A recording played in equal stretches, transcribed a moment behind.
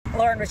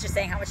Lauren was just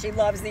saying how much she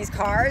loves these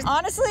cars.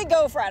 Honestly,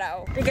 go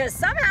Fredo. Because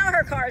somehow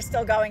her car is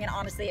still going, and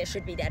honestly, it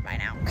should be dead by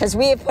now. Because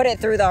we have put it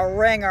through the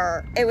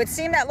ringer. It would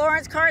seem that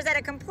Lauren's car is at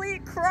a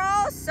complete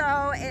crawl,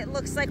 so it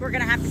looks like we're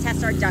gonna have to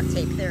test our duct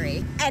tape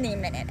theory any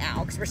minute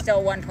now, because we're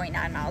still 1.9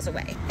 miles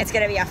away. It's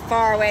gonna be a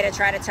far way to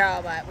try to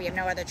tow, but we have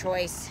no other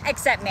choice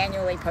except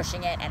manually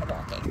pushing it and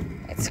walking.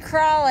 It's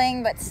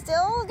crawling, but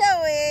still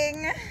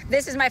going.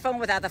 This is my phone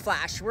without the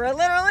flash. We're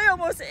literally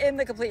almost in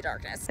the complete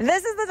darkness.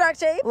 This is the duct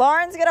tape.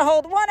 Lauren's gonna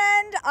hold one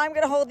end. I'm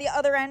gonna hold the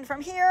other end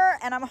from here,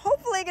 and I'm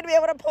hopefully gonna be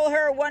able to pull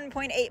her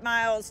 1.8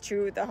 miles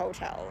to the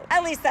hotel.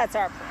 At least that's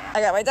our plan.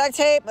 I got my duct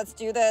tape. Let's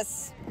do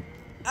this.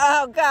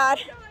 Oh, God.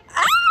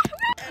 Ah!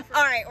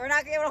 All right, we're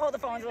not gonna be able to hold the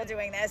phones while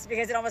doing this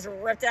because it almost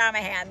ripped it out of my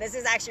hand. This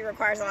actually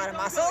requires a lot of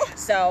muscle,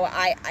 so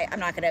I'm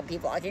not gonna be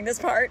vlogging this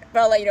part,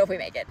 but I'll let you know if we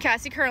make it.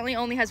 Cassie currently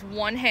only has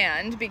one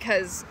hand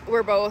because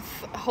we're both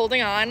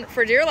holding on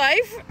for dear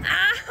life.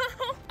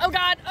 Ow! Oh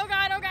God, oh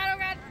God, oh God, oh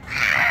God.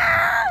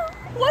 Ow!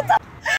 What the